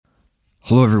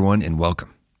Hello, everyone, and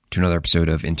welcome to another episode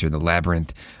of Enter the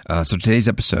Labyrinth. So today's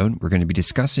episode, we're going to be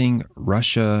discussing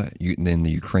Russia in the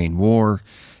Ukraine war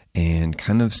and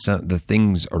kind of the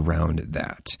things around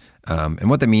that. And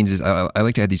what that means is I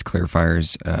like to add these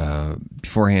clarifiers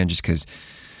beforehand just because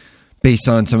based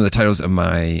on some of the titles of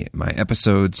my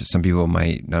episodes, some people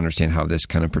might not understand how this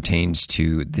kind of pertains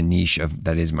to the niche of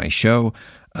that is my show.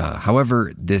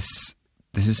 However, this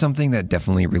is something that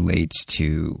definitely relates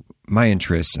to my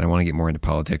interests, and I want to get more into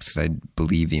politics because I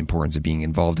believe the importance of being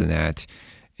involved in that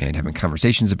and having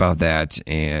conversations about that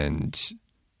and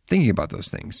thinking about those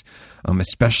things,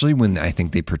 especially when I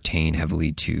think they pertain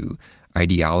heavily to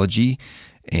ideology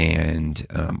and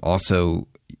also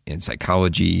in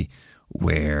psychology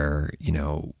where,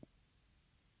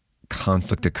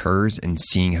 conflict occurs and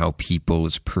seeing how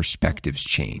people's perspectives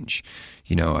change.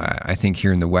 I think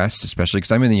here in the West, especially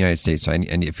because I'm in the United States, so I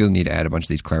feel the need to add a bunch of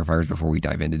these clarifiers before we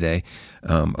dive in today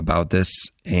about this.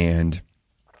 And,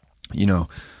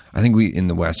 I think in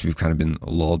the West, we've kind of been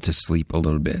lulled to sleep a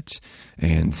little bit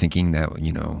and thinking that,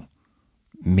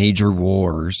 major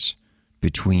wars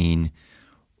between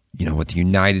what the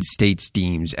United States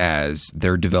deems as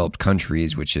their developed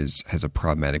countries, which has a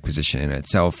problematic position in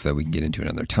itself that we can get into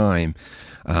another time.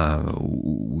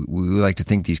 We like to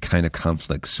think these kind of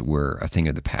conflicts were a thing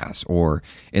of the past, or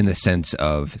in the sense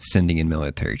of sending in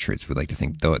military troops. We like to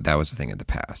think that was a thing of the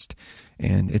past,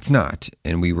 and it's not.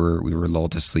 And we were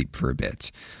lulled to sleep for a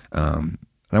bit. And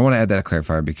I want to add that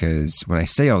clarifier because when I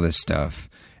say all this stuff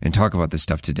and talk about this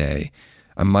stuff today,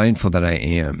 I'm mindful that I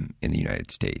am in the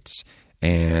United States.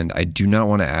 And I do not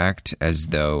want to act as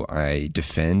though I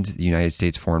defend the United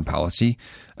States foreign policy.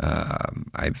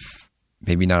 I've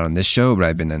maybe not on this show, but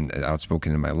I've been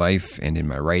outspoken in my life and in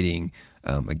my writing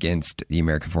against the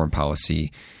American foreign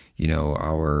policy.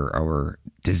 Our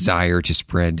desire to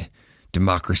spread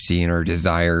democracy and our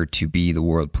desire to be the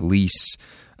world police,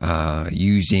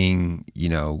 using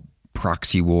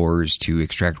proxy wars to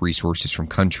extract resources from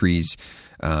countries.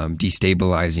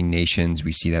 Destabilizing nations.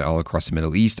 We see that all across the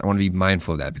Middle East. I want to be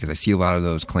mindful of that because I see a lot of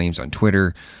those claims on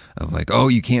Twitter of like, oh,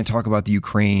 you can't talk about the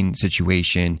Ukraine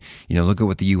situation. Look at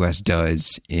what the U.S.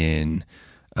 does in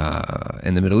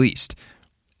the Middle East.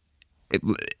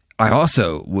 I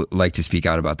also would like to speak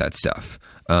out about that stuff.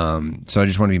 So I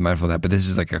just want to be mindful of that. But this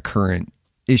is like a current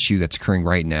issue that's occurring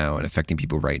right now and affecting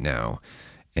people right now.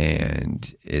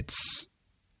 And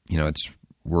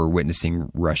we're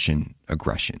witnessing Russian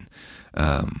aggression.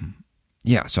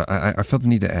 So I felt the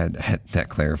need to add that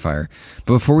clarifier.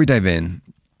 But before we dive in,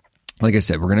 like I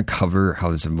said, we're going to cover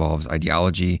how this involves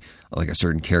ideology, like a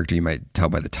certain character you might tell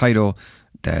by the title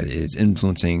that is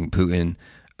influencing Putin.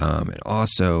 And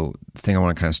also, the thing I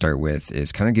want to kind of start with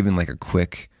is kind of giving like a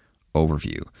quick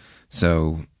overview.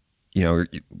 So,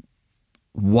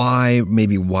 why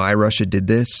Russia did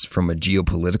this from a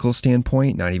geopolitical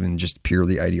standpoint, not even just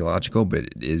purely ideological, but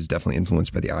it is definitely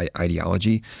influenced by the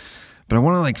ideology. But I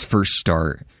want to first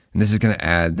start, and this is going to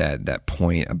add that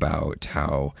point about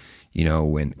how,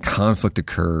 when conflict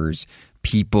occurs,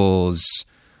 people's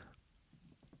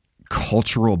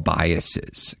cultural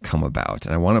biases come about.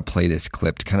 And I want to play this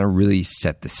clip to kind of really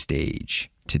set the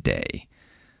stage today.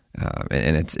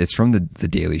 And it's from the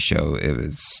Daily Show.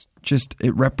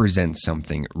 It represents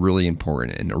something really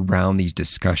important and around these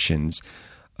discussions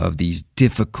of these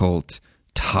difficult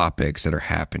topics that are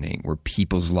happening where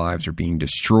people's lives are being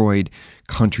destroyed,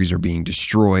 countries are being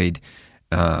destroyed,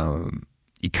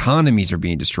 economies are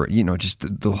being destroyed,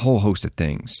 just the whole host of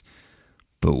things.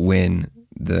 But when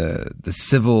the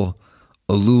civil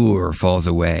allure falls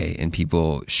away and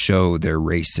people show their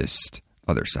racist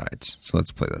other sides. So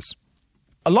let's play this.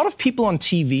 A lot of people on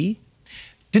TV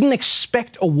didn't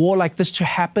expect a war like this to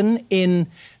happen in,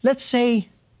 let's say,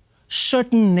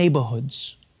 certain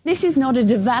neighborhoods. This is not a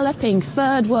developing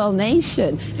third world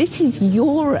nation. This is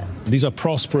Europe. These are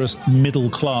prosperous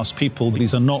middle-class people.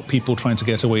 These are not people trying to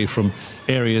get away from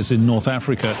areas in North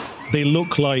Africa. They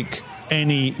look like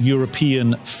any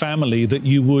European family that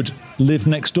you would live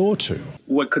next door to.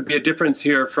 What could be a difference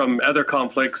here from other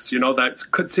conflicts, that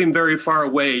could seem very far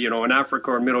away, in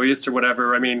Africa or Middle East or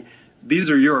whatever. I mean,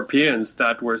 these are Europeans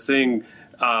that we're seeing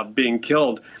being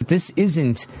killed. This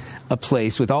isn't a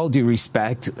place, with all due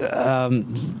respect,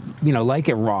 like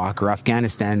Iraq or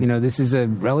Afghanistan. This is a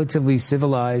relatively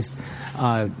civilized,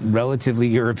 relatively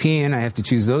European, I have to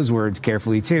choose those words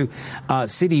carefully too,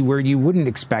 city where you wouldn't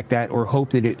expect that or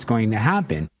hope that it's going to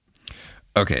happen.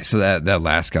 Okay, so that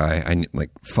last guy,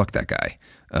 fuck that guy.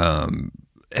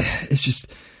 It's just...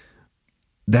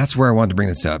 That's where I wanted to bring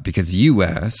this up because the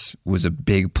U.S. was a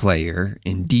big player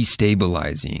in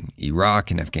destabilizing Iraq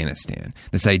and Afghanistan.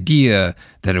 This idea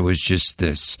that it was just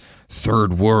this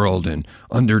third world and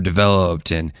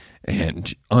underdeveloped and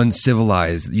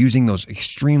uncivilized, using those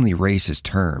extremely racist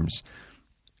terms,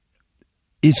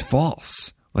 is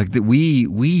false. Like that, we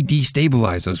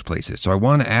destabilize those places. So I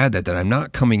want to add that I'm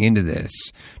not coming into this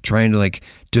trying to like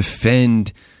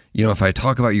defend. If I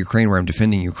talk about Ukraine where I'm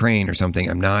defending Ukraine or something,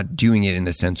 I'm not doing it in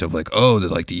the sense of like,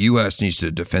 the U.S. needs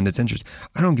to defend its interests.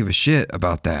 I don't give a shit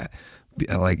about that,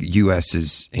 like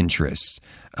U.S.'s interests.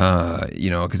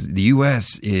 Because the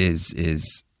U.S.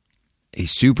 is a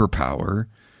superpower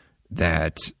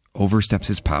that oversteps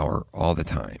its power all the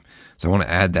time. So I want to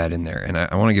add that in there. And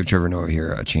I want to give Trevor Noah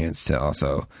here a chance to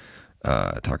also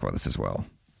talk about this as well.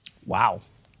 Wow.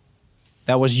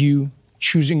 That was you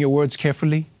choosing your words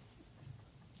carefully?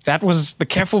 That was the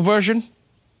careful version?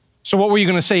 So what were you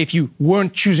going to say if you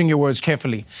weren't choosing your words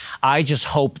carefully? I just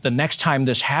hope the next time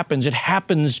this happens, it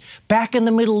happens back in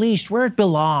the Middle East where it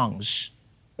belongs.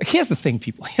 Like, here's the thing,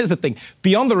 people. Here's the thing.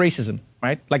 Beyond the racism,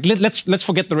 right? Like, let's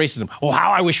forget the racism. Oh,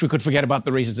 how I wish we could forget about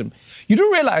the racism. You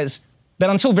do realize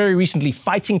that until very recently,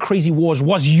 fighting crazy wars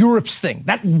was Europe's thing.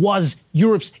 That was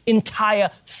Europe's entire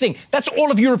thing. That's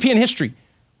all of European history.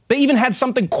 They even had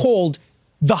something called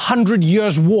the 100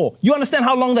 Years' War. You understand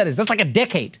how long that is? That's like a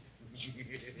decade.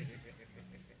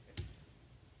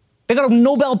 They got a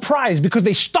Nobel Prize because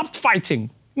they stopped fighting.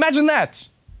 Imagine that.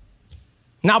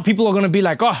 Now people are going to be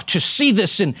like, to see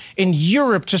this in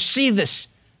Europe, to see this.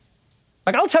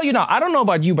 Like, I'll tell you now, I don't know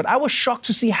about you, but I was shocked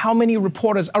to see how many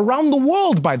reporters around the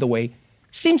world, by the way,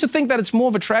 seem to think that it's more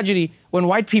of a tragedy when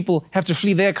white people have to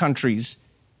flee their countries.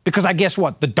 Because I guess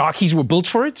what? The darkies were built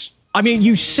for it? I mean,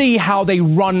 you see how they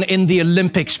run in the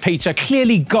Olympics, Peter.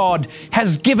 Clearly God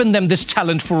has given them this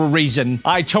talent for a reason.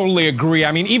 I totally agree.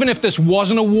 I mean, even if this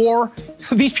wasn't a war,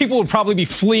 these people would probably be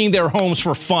fleeing their homes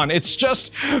for fun. It's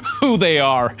just who they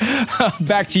are.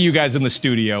 Back to you guys in the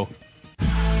studio.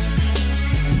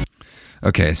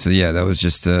 Okay, so yeah, that was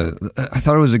just I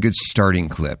thought it was a good starting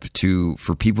clip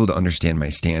for people to understand my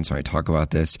stance when I talk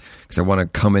about this, because I want to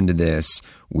come into this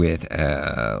with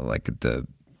like the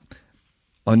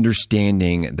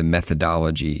understanding the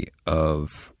methodology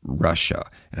of Russia.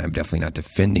 And I'm definitely not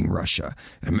defending Russia.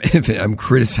 I'm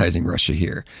criticizing Russia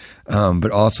here. But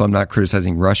also I'm not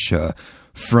criticizing Russia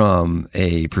from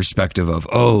a perspective of,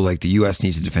 like the U.S.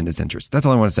 needs to defend its interests. That's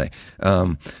all I want to say.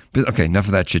 But okay, enough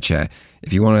of that chit chat.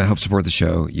 If you want to help support the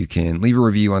show, you can leave a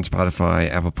review on Spotify,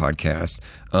 Apple Podcast.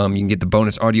 You can get the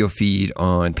bonus audio feed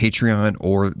on Patreon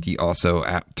or also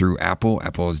through Apple.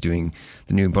 Apple is doing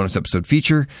the new bonus episode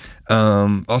feature.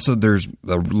 Also, there's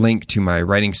a link to my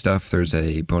writing stuff. There's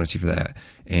a bonus fee for that,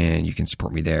 and you can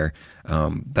support me there.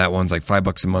 That one's like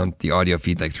 $5 a month. The audio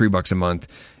feed's like $3 a month.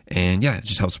 And yeah, it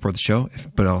just helps support the show.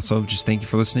 But also, just thank you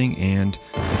for listening and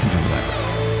listen to the lab.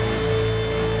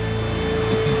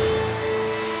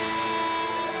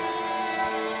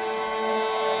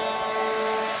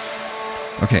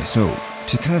 Okay, so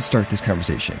to kind of start this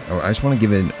conversation, I just want to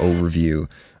give an overview,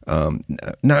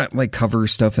 not like cover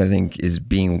stuff that I think is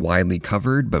being widely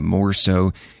covered, but more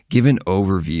so give an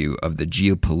overview of the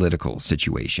geopolitical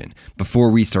situation before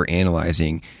we start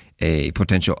analyzing a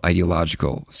potential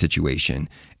ideological situation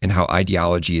and how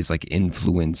ideology is like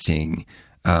influencing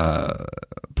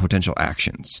potential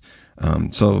actions.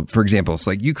 So, for example, it's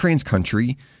like Ukraine's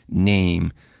country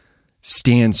name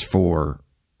stands for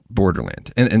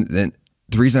borderland, and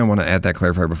the reason I want to add that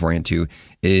clarifier beforehand too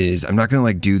is I'm not going to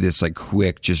like do this like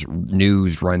quick just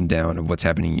news rundown of what's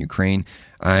happening in Ukraine.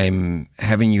 I'm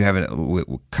having you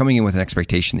coming in with an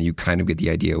expectation that you kind of get the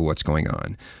idea of what's going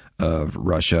on, of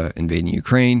Russia invading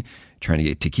Ukraine, trying to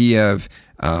get to Kiev.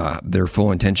 Their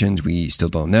full intentions we still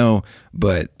don't know,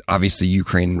 but obviously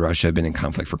Ukraine and Russia have been in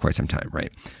conflict for quite some time,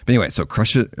 right? But anyway, so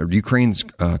Ukraine's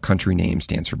country name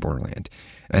stands for borderland.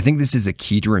 And I think this is a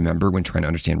key to remember when trying to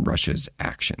understand Russia's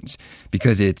actions,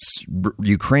 because it's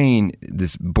Ukraine,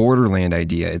 this borderland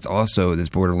idea. It's also this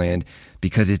borderland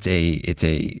because it's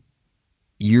a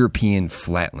European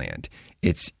flatland.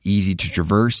 It's easy to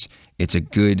traverse. It's a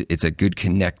good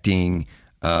connecting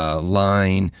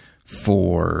line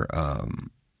for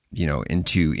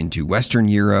into Western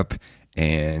Europe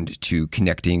and to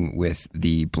connecting with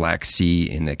the Black Sea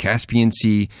and the Caspian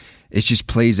Sea. It just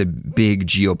plays a big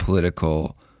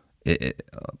geopolitical,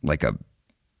 like a,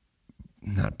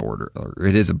 not border, or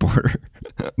it is a border,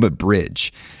 but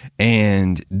bridge.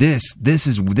 And this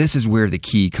is where the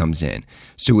key comes in.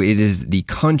 So it is the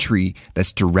country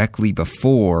that's directly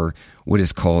before what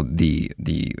is called the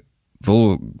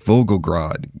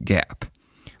Volgograd Gap,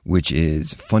 which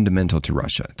is fundamental to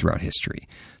Russia throughout history.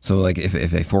 So like if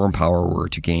a foreign power were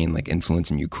to gain like influence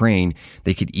in Ukraine,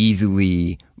 they could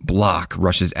easily block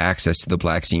Russia's access to the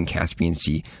Black Sea and Caspian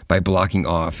Sea by blocking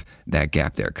off that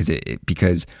gap there.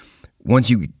 Because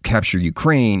once you capture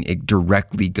Ukraine, it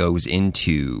directly goes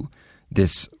into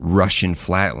this Russian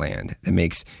flatland that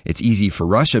makes it's easy for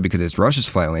Russia because it's Russia's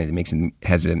flatland. It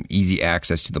has them easy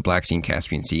access to the Black Sea and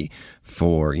Caspian Sea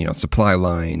for, supply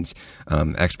lines,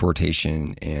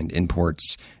 exportation and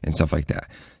imports and stuff like that.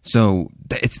 So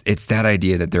it's that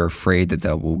idea that they're afraid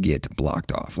that will get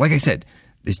blocked off. Like I said,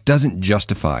 this doesn't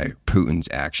justify Putin's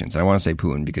actions. And I want to say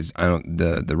Putin because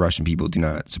the Russian people do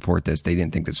not support this. They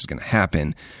didn't think this was going to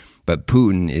happen. But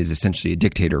Putin is essentially a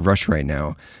dictator of Russia right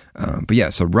now.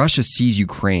 So Russia sees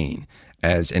Ukraine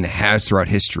and has throughout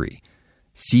history,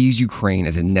 sees Ukraine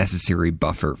as a necessary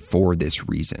buffer for this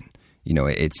reason.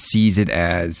 It sees it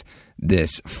as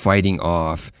this fighting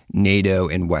off NATO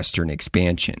and Western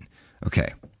expansion.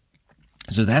 Okay.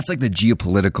 So that's like the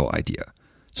geopolitical idea.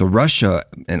 So Russia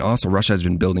has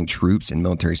been building troops and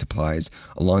military supplies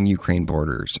along Ukraine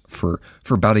borders for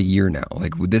about a year now.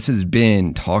 Like this has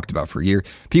been talked about for a year.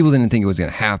 People didn't think it was going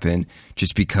to happen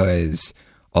just because,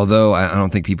 although I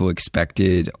don't think people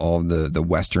expected all the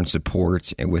Western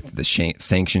supports and with the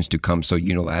sanctions to come so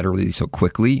unilaterally, so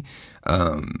quickly,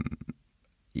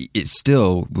 it's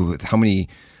still with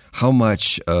how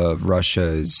much of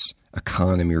Russia's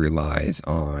economy relies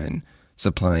on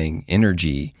supplying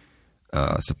energy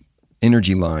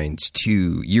lines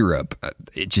to Europe.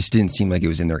 It just didn't seem like it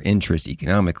was in their interest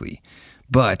economically.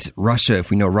 But Russia,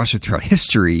 if we know Russia throughout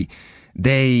history,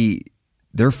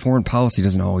 their foreign policy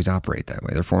doesn't always operate that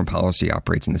way. Their foreign policy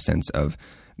operates in the sense of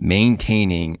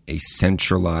maintaining a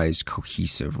centralized,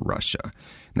 cohesive Russia.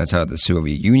 And that's how the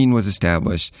Soviet Union was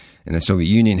established. And the Soviet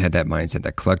Union had that mindset,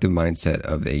 that collective mindset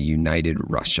of a united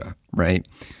Russia, right?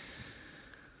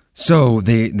 So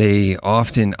they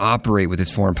often operate with this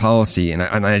foreign policy, and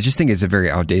I just think it's a very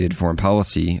outdated foreign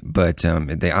policy, but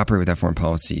they operate with that foreign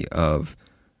policy of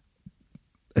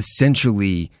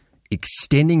essentially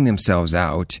extending themselves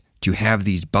out to have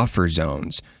these buffer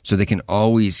zones so they can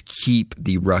always keep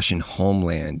the Russian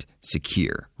homeland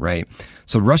secure, right?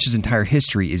 So Russia's entire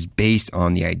history is based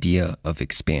on the idea of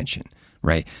expansion,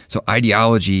 right? So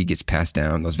ideology gets passed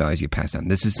down, those values get passed down.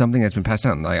 This is something that's been passed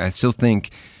down. I still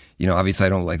think, obviously I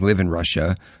don't live in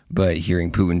Russia, but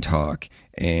hearing Putin talk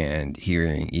and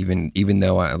hearing even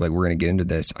though we're going to get into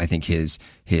this, I think his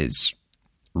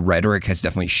rhetoric has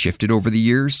definitely shifted over the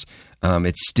years.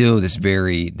 It's still this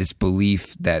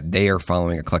belief that they are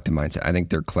following a collective mindset. I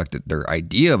think their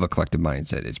idea of a collective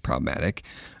mindset is problematic.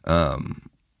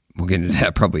 We'll get into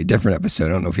that probably a different episode. I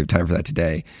don't know if we have time for that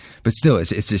today, but still,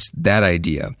 it's just that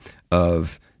idea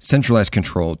of centralized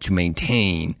control to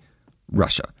maintain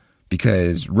Russia.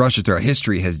 Because Russia throughout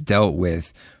history has dealt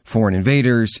with foreign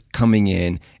invaders coming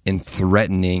in and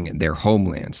threatening their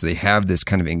homeland. So they have this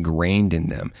kind of ingrained in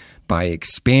them. By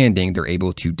expanding, they're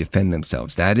able to defend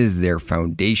themselves. That is their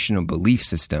foundational belief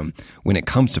system when it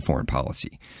comes to foreign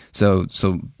policy. So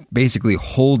basically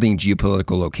holding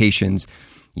geopolitical locations,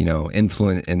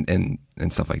 influence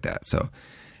and stuff like that. So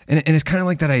And it's kind of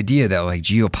like that idea that like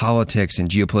geopolitics and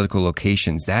geopolitical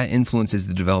locations, that influences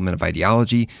the development of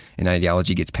ideology, and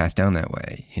ideology gets passed down that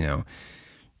way.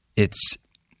 It's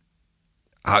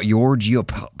your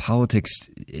geopolitics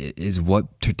is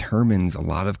what determines a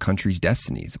lot of countries'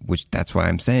 destinies, which that's why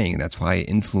I'm saying, and that's why it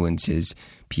influences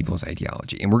people's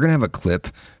ideology. And we're going to have a clip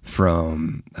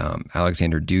from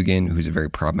Alexander Dugin, who's a very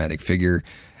problematic figure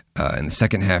in the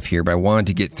second half here, but I wanted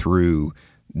to get through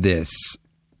this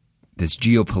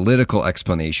geopolitical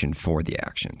explanation for the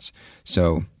actions.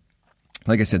 So,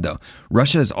 like I said, though,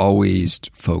 Russia has always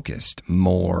focused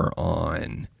more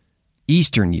on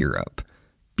Eastern Europe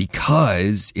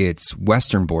because its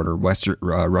western border,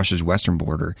 Russia's western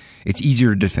border, it's easier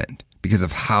to defend because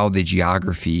of how the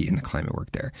geography and the climate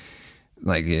work there.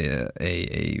 Like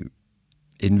a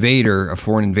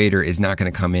foreign invader is not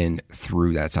going to come in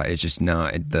through that side. It's just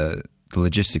not, the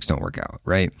logistics don't work out,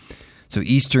 right? So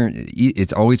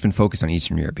it's always been focused on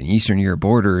Eastern Europe, and Eastern Europe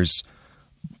borders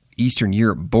the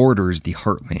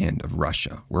heartland of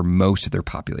Russia, where most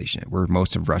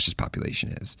of Russia's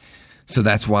population is. So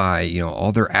that's why,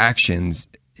 all their actions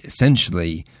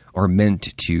essentially are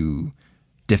meant to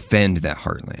defend that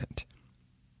heartland.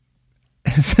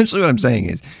 Essentially what I'm saying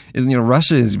is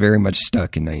Russia is very much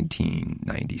stuck in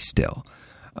 1990 still.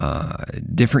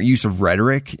 Different use of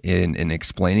rhetoric in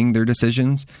explaining their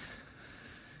decisions,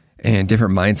 and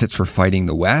different mindsets for fighting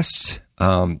the West.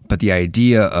 But the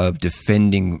idea of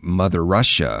defending Mother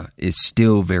Russia is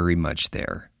still very much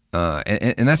there.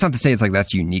 And that's not to say it's like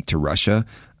that's unique to Russia.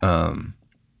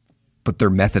 But their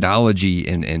methodology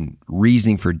and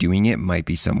reasoning for doing it might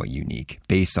be somewhat unique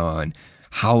based on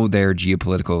how their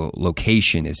geopolitical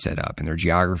location is set up and their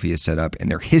geography is set up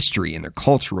and their history and their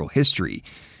cultural history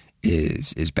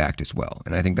is backed as well.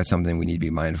 And I think that's something we need to be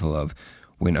mindful of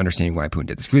when understanding why Putin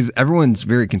did this, because everyone's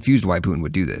very confused why Putin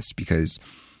would do this, because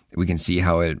we can see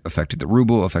how it affected the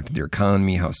ruble, affected their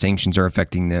economy, how sanctions are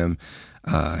affecting them.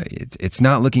 It's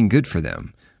not looking good for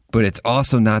them. But it's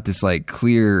also not this like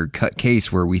clear cut case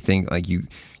where we think like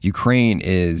Ukraine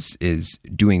is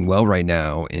doing well right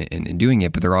now in doing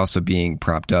it, but they're also being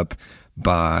propped up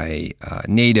by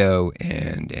NATO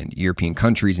and European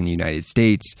countries and the United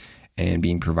States and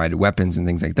being provided weapons and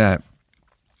things like that.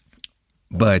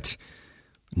 But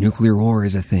nuclear war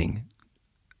is a thing.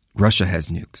 Russia has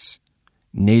nukes.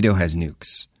 NATO has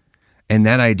nukes. And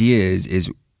that idea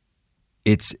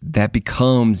that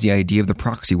becomes the idea of the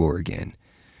proxy war again.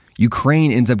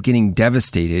 Ukraine ends up getting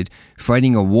devastated,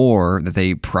 fighting a war that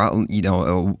a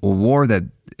war that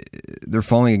they're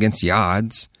falling against the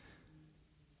odds,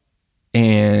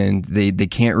 and they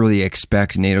can't really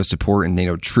expect NATO support and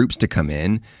NATO troops to come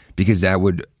in because that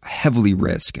would heavily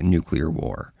risk a nuclear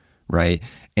war, right?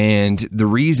 And the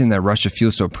reason that Russia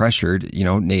feels so pressured,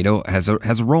 NATO has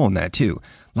a role in that too.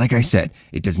 Like I said,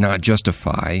 it does not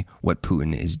justify what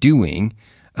Putin is doing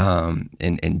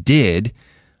and did.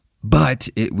 But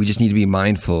we just need to be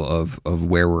mindful of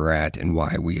where we're at and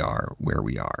why we are where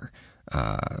we are.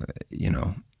 I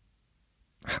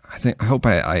hope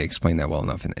I explained that well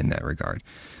enough in that regard.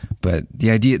 But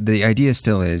the idea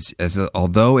still is,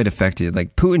 although it affected,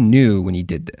 like Putin knew when he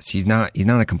did this, he's not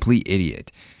a complete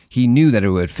idiot. He knew that it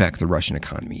would affect the Russian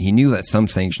economy. He knew that some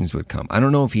sanctions would come. I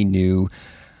don't know if he knew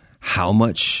how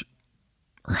much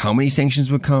or how many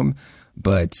sanctions would come,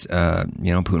 but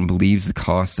Putin believes the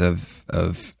cost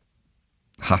of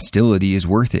hostility is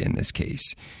worth it in this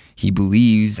case. He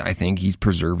believes, I think, he's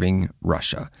preserving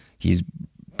Russia. He's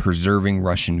preserving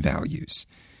Russian values.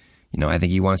 I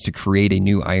think he wants to create a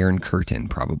new Iron Curtain,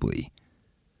 probably.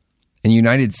 And the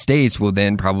United States will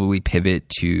then probably pivot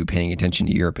to paying attention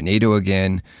to Europe and NATO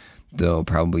again. They'll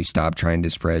probably stop trying to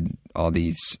spread all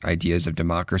these ideas of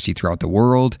democracy throughout the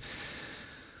world.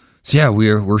 So yeah,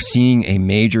 we're seeing a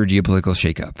major geopolitical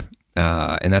shakeup.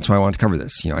 And that's why I wanted to cover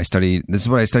this. This is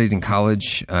what I studied in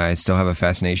college. I still have a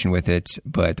fascination with it,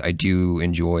 but I do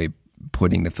enjoy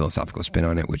putting the philosophical spin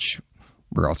on it, which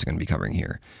we're also going to be covering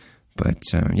here. But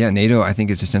NATO, I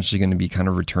think, is essentially going to be kind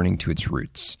of returning to its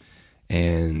roots.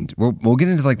 And we'll get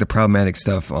into like the problematic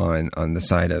stuff on the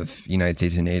side of United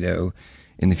States and NATO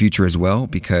in the future as well,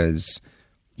 because,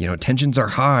 tensions are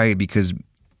high because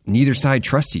neither side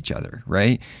trusts each other,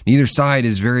 right? Neither side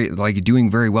is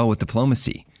doing very well with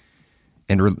diplomacy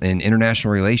and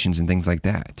international relations and things like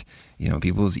that.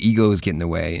 People's egos get in the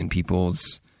way, and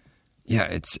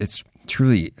it's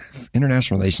truly,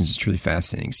 international relations is truly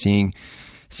fascinating.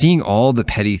 Seeing all the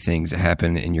petty things that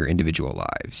happen in your individual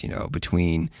lives,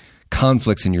 between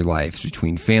conflicts in your life,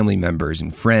 between family members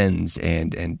and friends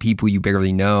and people you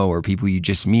barely know or people you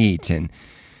just meet and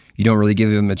you don't really give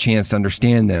them a chance to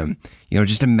understand them.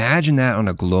 Just imagine that on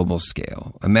a global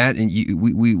scale.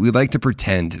 We like to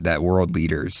pretend that world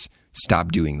leaders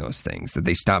stop doing those things, that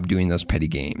they stop doing those petty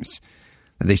games,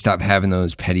 that they stop having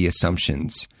those petty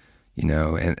assumptions,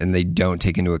 and they don't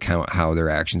take into account how their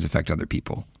actions affect other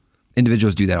people.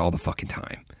 Individuals do that all the fucking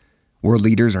time. World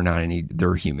leaders are not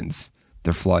they're humans.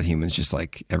 They're flawed humans just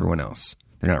like everyone else.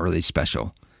 They're not really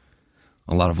special.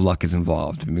 A lot of luck is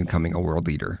involved in becoming a world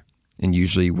leader. And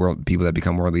usually people that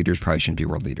become world leaders probably shouldn't be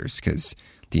world leaders, because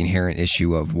the inherent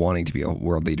issue of wanting to be a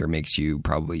world leader makes you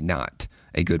probably not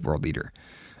a good world leader.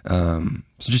 So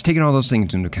just taking all those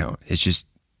things into account, it's just,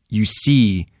 you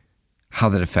see how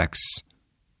that affects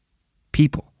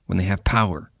people when they have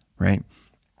power, right?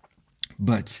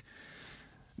 But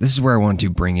this is where I want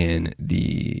to bring in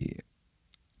the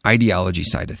ideology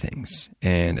side of things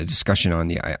and a discussion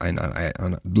on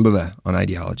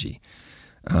ideology,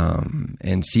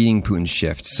 and seeing Putin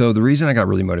shift. So the reason I got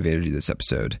really motivated to do this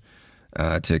episode,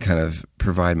 to kind of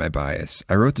provide my bias,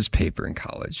 I wrote this paper in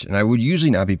college, and I would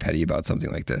usually not be petty about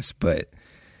something like this, but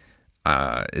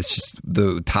it's just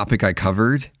the topic I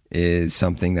covered is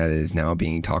something that is now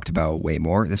being talked about way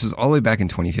more. This was all the way back in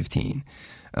 2015.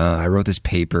 I wrote this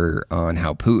paper on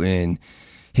how Putin,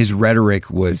 his rhetoric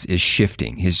is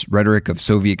shifting. His rhetoric of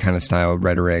Soviet kind of style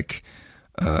rhetoric,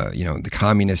 the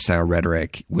communist style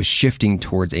rhetoric, was shifting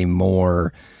towards a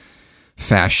more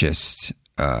fascist,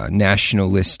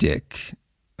 nationalistic,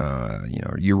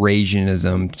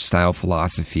 Eurasianism style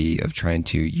philosophy of trying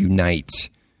to unite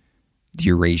the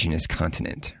Eurasianist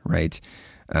continent, right?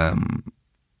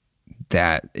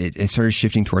 that it started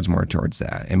shifting more towards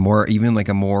that, and more even like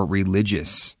a more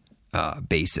religious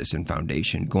basis and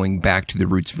foundation, going back to the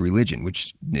roots of religion,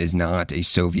 which is not a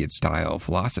Soviet style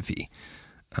philosophy.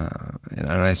 And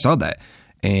I saw that.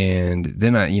 And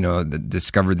then I,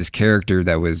 discovered this character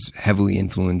that was heavily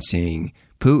influencing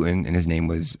Putin, and his name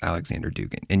was Alexander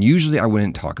Dugin. And usually I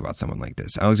wouldn't talk about someone like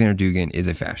this. Alexander Dugin is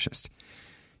a fascist.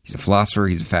 He's a philosopher.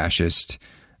 He's a fascist.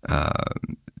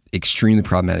 Extremely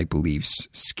problematic beliefs,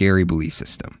 scary belief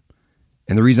system.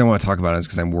 And the reason I want to talk about it is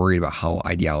because I'm worried about how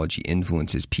ideology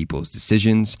influences people's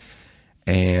decisions.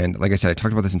 And like I said, I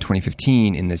talked about this in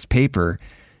 2015 in this paper,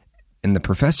 and the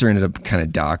professor ended up kind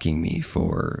of docking me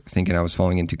for thinking I was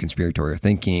falling into conspiratorial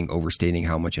thinking, overstating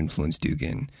how much influence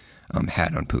Dugin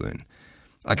had on Putin.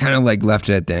 I kind of left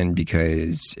it at then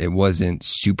because it wasn't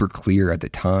super clear at the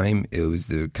time. It was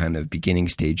the kind of beginning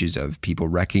stages of people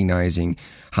recognizing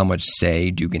how much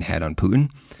say Dugin had on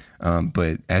Putin.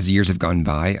 But as the years have gone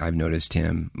by, I've noticed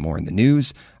him more in the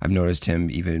news. I've noticed him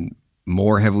even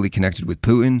more heavily connected with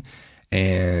Putin.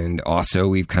 And also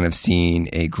we've kind of seen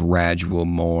a gradual,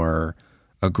 more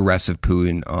aggressive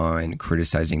Putin on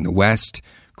criticizing the West,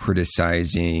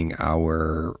 criticizing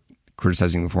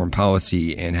the foreign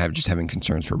policy, and having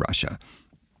concerns for Russia.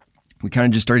 We kind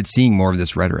of just started seeing more of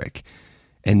this rhetoric.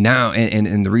 And now,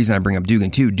 and the reason I bring up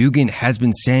Dugin too, Dugin has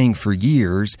been saying for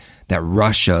years that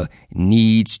Russia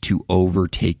needs to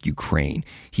overtake Ukraine.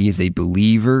 He is a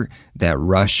believer that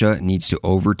Russia needs to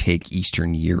overtake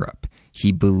Eastern Europe.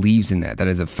 He believes in that. That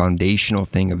is a foundational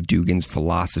thing of Dugin's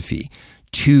philosophy,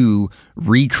 to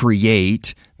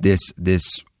recreate this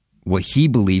what he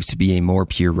believes to be a more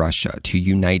pure Russia, to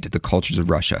unite the cultures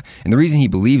of Russia. And the reason he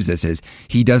believes this is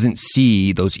he doesn't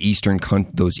see those Eastern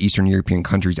European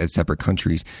countries as separate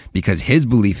countries, because his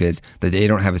belief is that they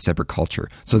don't have a separate culture.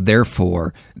 So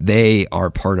therefore, they are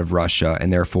part of Russia,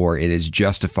 and therefore it is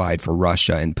justified for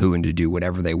Russia and Putin to do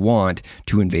whatever they want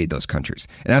to invade those countries.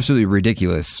 An absolutely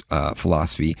ridiculous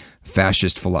philosophy,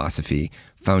 fascist philosophy,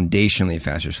 foundationally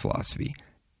fascist philosophy.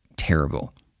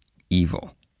 Terrible,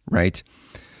 evil, right?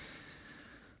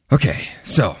 Okay,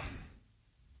 so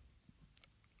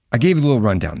I gave a little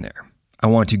rundown there. I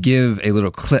want to give a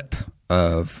little clip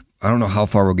of, I don't know how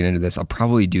far we'll get into this. I'll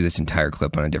probably do this entire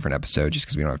clip on a different episode just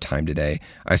because we don't have time today.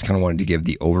 I just kind of wanted to give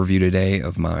the overview today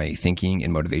of my thinking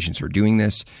and motivations for doing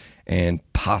this, and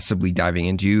possibly diving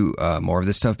into more of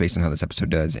this stuff based on how this episode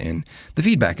does and the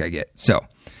feedback I get. So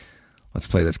let's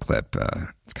play this clip.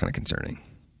 It's kind of concerning.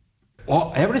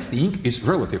 Everything is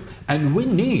relative, and we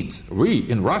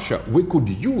in Russia, we could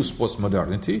use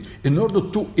postmodernity in order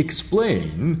to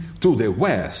explain to the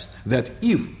West that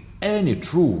if any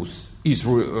truth is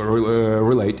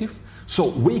relative, so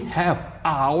we have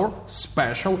our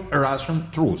special Russian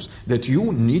truth that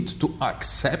you need to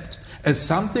accept as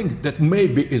something that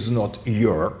maybe is not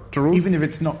your truth. Even if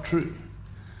it's not true.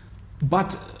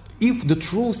 But if the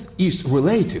truth is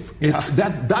relative,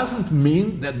 that doesn't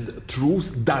mean that the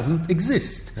truth doesn't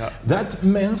exist. Yeah. That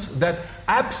means that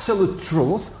absolute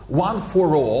truth, one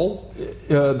for all,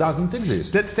 doesn't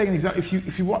exist. Let's take an example.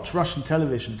 If you watch Russian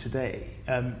television today,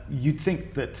 you'd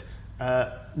think that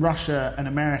Russia and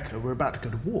America were about to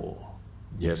go to war.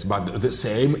 Yes, but the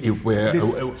same if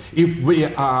we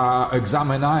are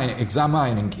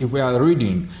examining, if we are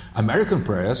reading American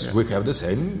press, we have the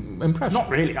same impression. Not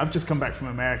really. I've just come back from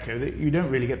America. You don't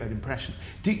really get that impression.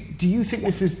 Do you think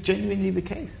this is genuinely the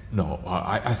case? No,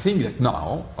 I think that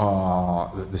now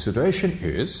the situation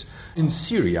is in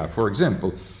Syria, for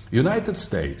example, United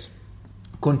States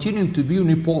continuing to be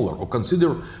unipolar or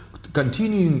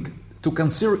continuing to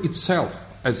consider itself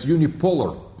as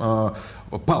unipolar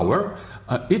power,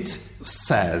 it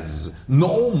says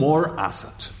no more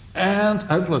Assad. And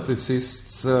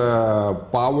Atlanticist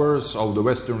powers of the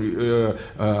Western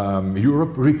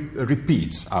Europe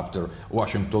repeats after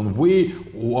Washington, we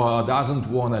doesn't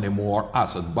want any more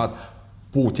Assad. But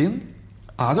Putin,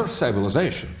 other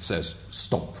civilization, says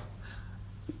stop.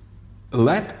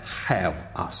 Let have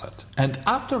Assad. And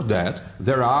after that,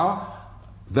 there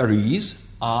is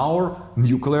our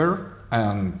nuclear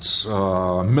and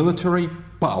military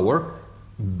power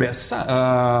behind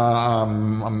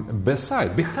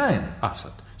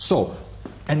Assad. So,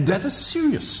 and that is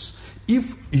serious.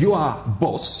 If you are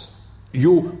boss,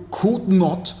 you could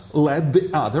not let the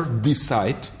other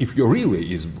decide, if you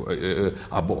really is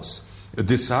a boss,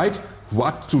 decide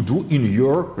what to do in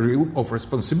your realm of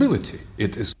responsibility.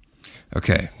 It is.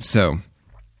 Okay, so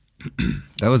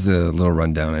that was a little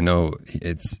rundown. I know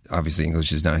it's obviously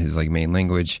English is not his main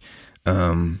language.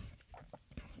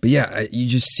 But yeah, you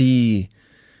just see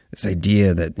this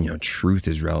idea that, truth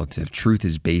is relative. Truth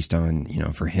is based on,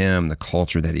 for him, the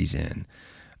culture that he's in.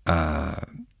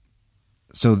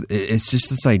 So it's just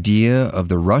this idea of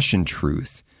the Russian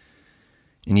truth.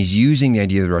 And he's using the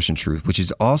idea of the Russian truth, which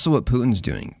is also what Putin's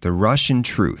doing. The Russian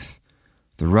truth,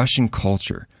 the Russian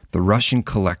culture, the Russian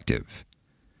collective.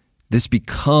 This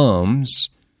becomes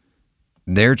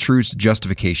their truth's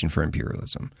justification for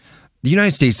imperialism. The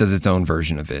United States does its own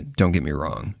version of it, don't get me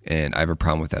wrong, and I have a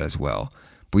problem with that as well.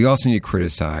 But we also need to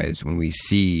criticize when we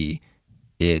see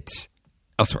it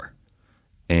elsewhere.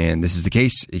 And this is the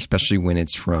case, especially when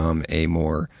it's from a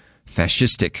more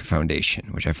fascistic foundation,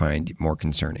 which I find more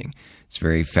concerning. It's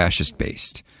very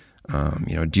fascist-based.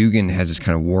 Dugin has this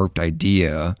kind of warped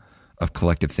idea of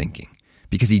collective thinking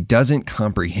because he doesn't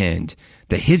comprehend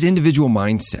that his individual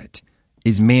mindset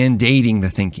is mandating the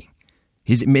thinking.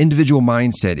 His individual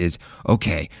mindset is,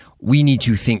 okay, we need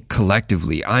to think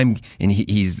collectively.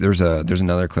 There's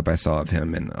another clip I saw of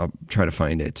him, and I'll try to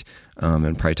find it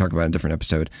and probably talk about it in a different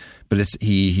episode. But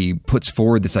he puts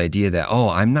forward this idea that,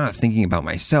 I'm not thinking about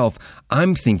myself.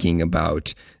 I'm thinking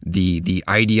about the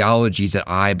ideologies that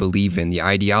I believe in, the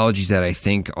ideologies that I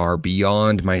think are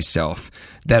beyond myself,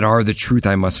 that are the truth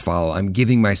I must follow. I'm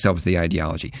giving myself to the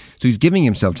ideology. So he's giving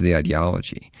himself to the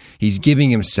ideology. He's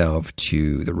giving himself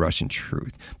to the Russian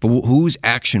truth. But whose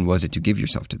action was it to give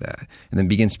yourself to that? And then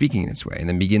begin speaking this way, and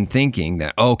then begin thinking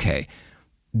that, okay,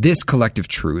 this collective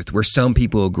truth where some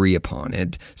people agree upon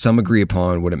it, some agree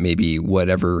upon what it may be,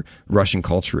 whatever Russian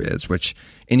culture is, which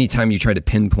anytime you try to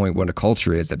pinpoint what a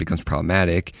culture is, that becomes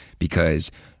problematic because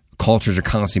cultures are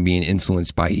constantly being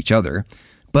influenced by each other.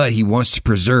 But he wants to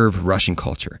preserve Russian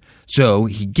culture. So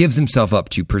he gives himself up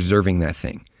to preserving that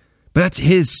thing. But that's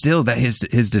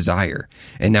his desire.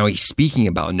 And now he's speaking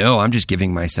about, no, I'm just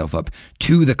giving myself up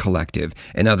to the collective.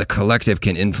 And now the collective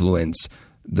can influence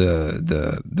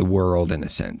the world in a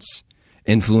sense,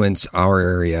 influence our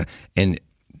area. And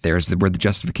there's where the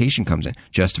justification comes in.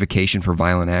 Justification for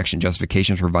violent action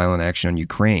on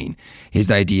Ukraine. His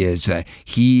idea is that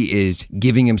he is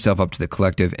giving himself up to the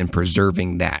collective and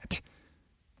preserving that.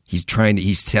 He's telling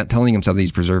himself that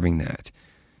he's preserving that.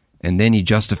 And then he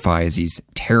justifies these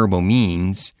terrible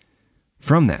means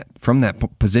from that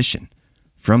position.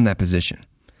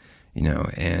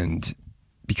 And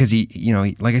because he,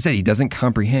 like I said, he doesn't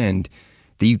comprehend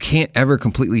that you can't ever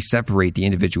completely separate the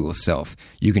individual self.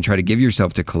 You can try to give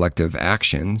yourself to collective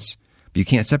actions, but you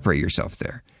can't separate yourself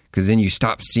there, because then you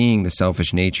stop seeing the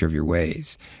selfish nature of your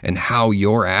ways and how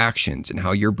your actions and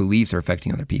how your beliefs are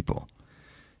affecting other people.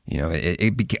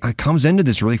 It comes into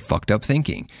this really fucked up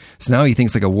thinking. So now he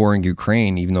thinks like a war in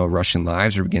Ukraine, even though Russian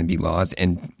lives are going to be lost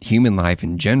and human life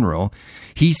in general,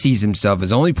 he sees himself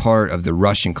as only part of the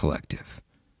Russian collective.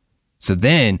 So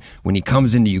then when he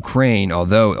comes into Ukraine,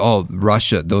 although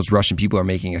those Russian people are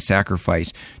making a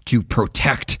sacrifice to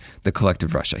protect the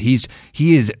collective Russia, he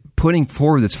is putting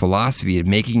forward this philosophy of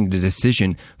making the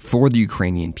decision for the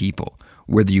Ukrainian people,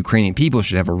 where the Ukrainian people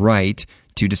should have a right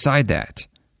to decide that.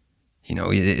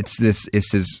 It's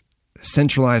this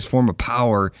centralized form of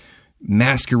power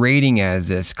masquerading as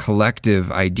this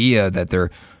collective idea that they're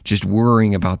just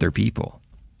worrying about their people.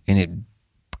 And it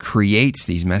creates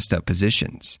these messed up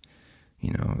positions,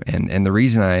 and the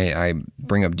reason I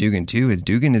bring up Dugin too is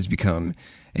Dugin has become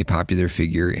a popular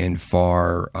figure in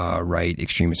far right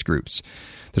extremist groups.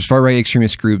 There's far right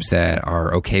extremist groups that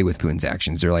are okay with Putin's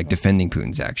actions. They're like defending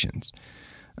Putin's actions.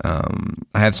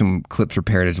 I have some clips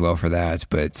prepared as well for that,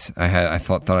 but I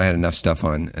thought I had enough stuff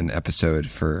on an episode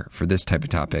for this type of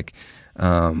topic.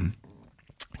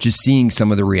 Just seeing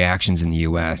some of the reactions in the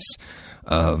U.S.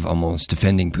 of almost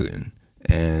defending Putin,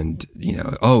 and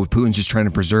Putin's just trying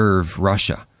to preserve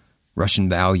Russian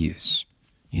values,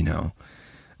 and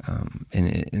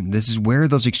this is where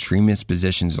those extremist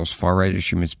positions, those far right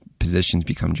extremist positions,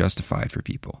 become justified for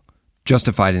people.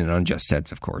 Justified in an unjust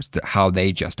sense, of course, how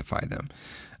they justify them.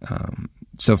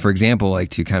 So, for example, like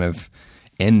to kind of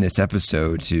end this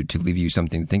episode, to leave you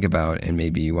something to think about, and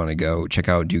maybe you want to go check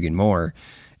out Dugin more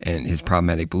and his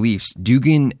problematic beliefs.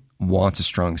 Dugin wants a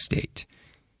strong state.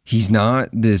 He's not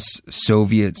this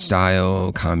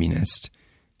Soviet-style communist.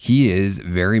 He is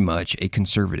very much a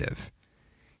conservative.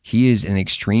 He is an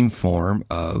extreme form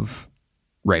of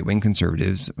right-wing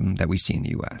conservatives that we see in the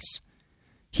U.S.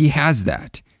 He has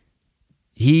that.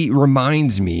 He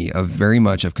reminds me of very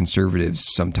much of conservatives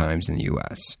sometimes in the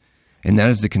U.S., and that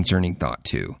is the concerning thought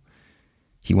too.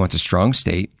 He wants a strong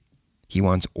state. He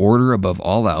wants order above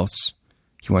all else.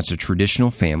 He wants a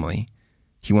traditional family.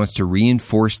 He wants to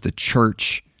reinforce the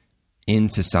church in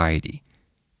society.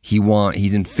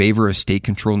 He's in favor of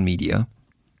state-controlled media.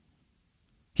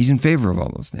 He's in favor of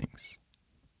all those things.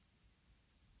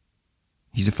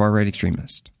 He's a far-right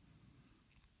extremist.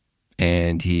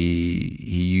 And he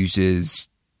uses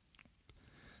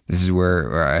This is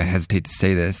where I hesitate to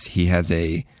say this. He has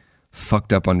a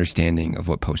fucked up understanding of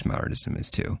what postmodernism is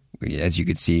too. As you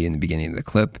could see in the beginning of the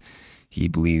clip, he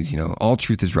believes, all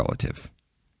truth is relative.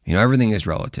 Everything is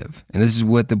relative. And this is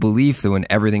what the belief that when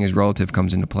everything is relative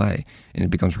comes into play, and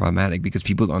it becomes problematic because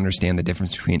people don't understand the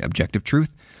difference between objective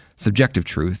truth, subjective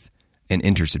truth, and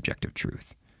intersubjective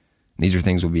truth. And these are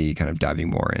things we'll be kind of diving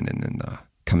more in the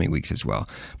coming weeks as well.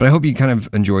 But I hope you kind of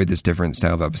enjoyed this different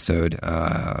style of episode.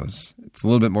 It's a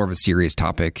little bit more of a serious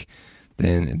topic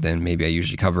than maybe I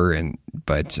usually cover,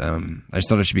 but I just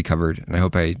thought it should be covered, and I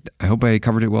hope I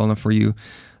covered it well enough for you.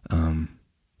 I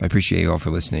appreciate you all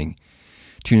for listening.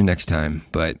 Tune in next time,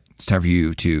 but it's time for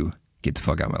you to get the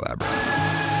fuck out of my labyrinth.